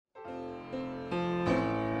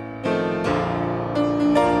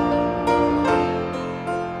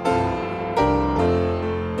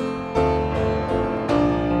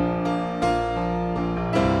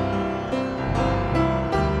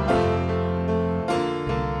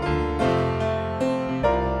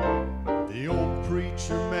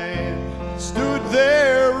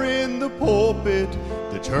pulpit,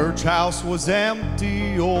 the church house was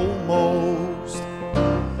empty almost,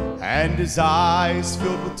 and his eyes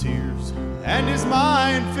filled with tears, and his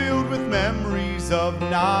mind filled with memories of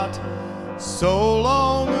not so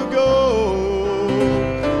long ago,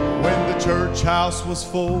 when the church house was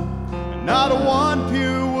full, and not a one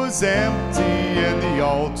pew was empty, and the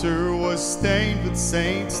altar was stained with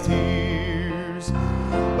saints' tears.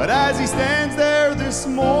 But as he stands there this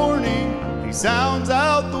morning, he sounds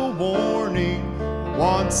out the warning,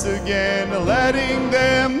 once again letting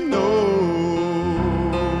them know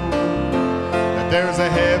that there's a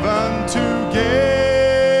heaven to gain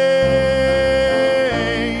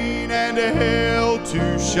and a hell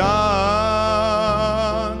to shun.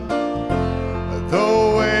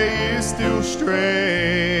 The way is still straight,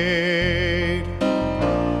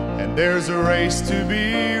 and there's a race to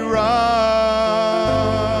be run.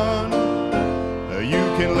 You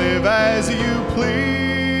can live as you please,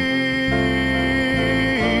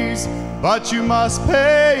 but you must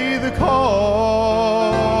pay the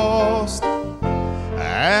cost,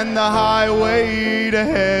 and the highway to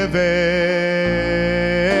heaven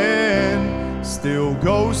still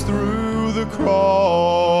goes through the cross.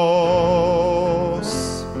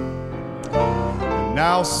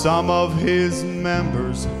 Now some of his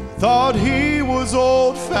members thought he was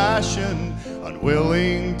old-fashioned,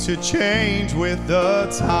 unwilling to change with the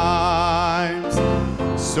times.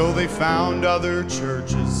 So they found other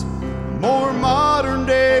churches, more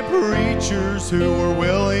modern-day preachers who were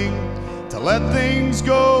willing to let things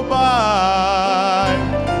go by.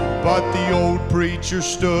 But the old preacher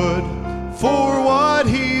stood for what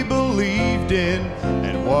he believed in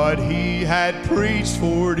and what he had preached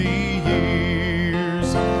 40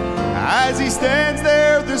 years. As he stands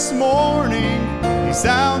there this morning, he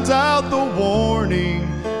sounds out the warning,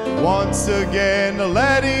 once again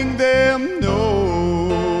letting them know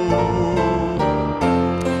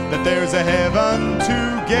that there's a heaven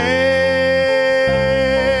to gain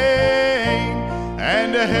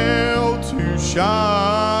and a hell to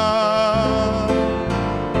shun.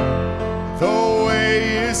 The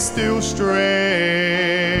way is still straight,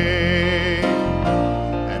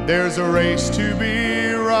 and there's a race to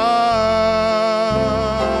be run.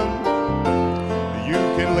 You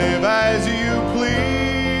can live as you please,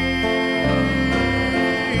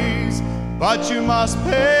 but you must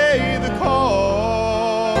pay the cost,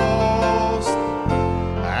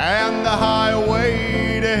 and the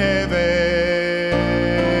highway to heaven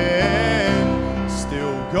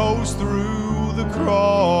still goes through the cross.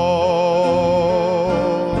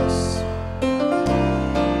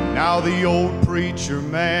 Now the old preacher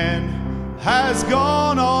man has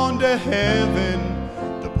gone on to heaven,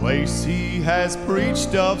 the place he has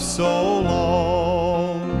preached of so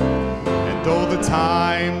long. And though the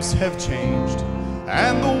times have changed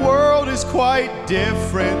and the world is quite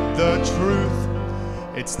different, the truth,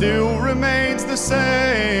 it still remains the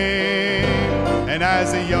same. And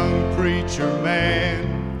as a young preacher man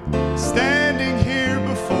standing here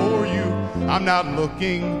before you, I'm not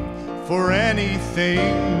looking for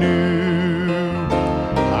anything new.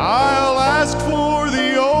 I'll ask for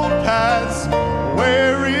the old paths,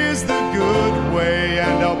 where is the good way,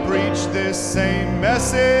 and I'll preach this same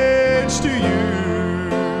message to you,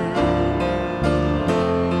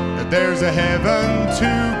 that there's a heaven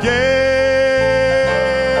to gain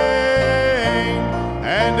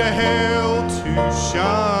and a hell to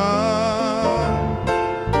shun.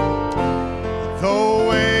 The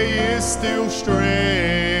way is still straight,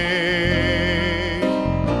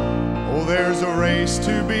 oh, there's a race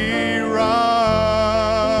to be run.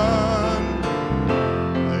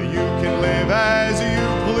 You can live as you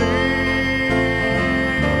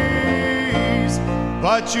please,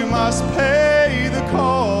 but you must pay the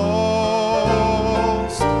cost,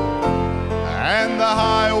 and the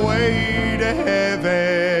highway to heaven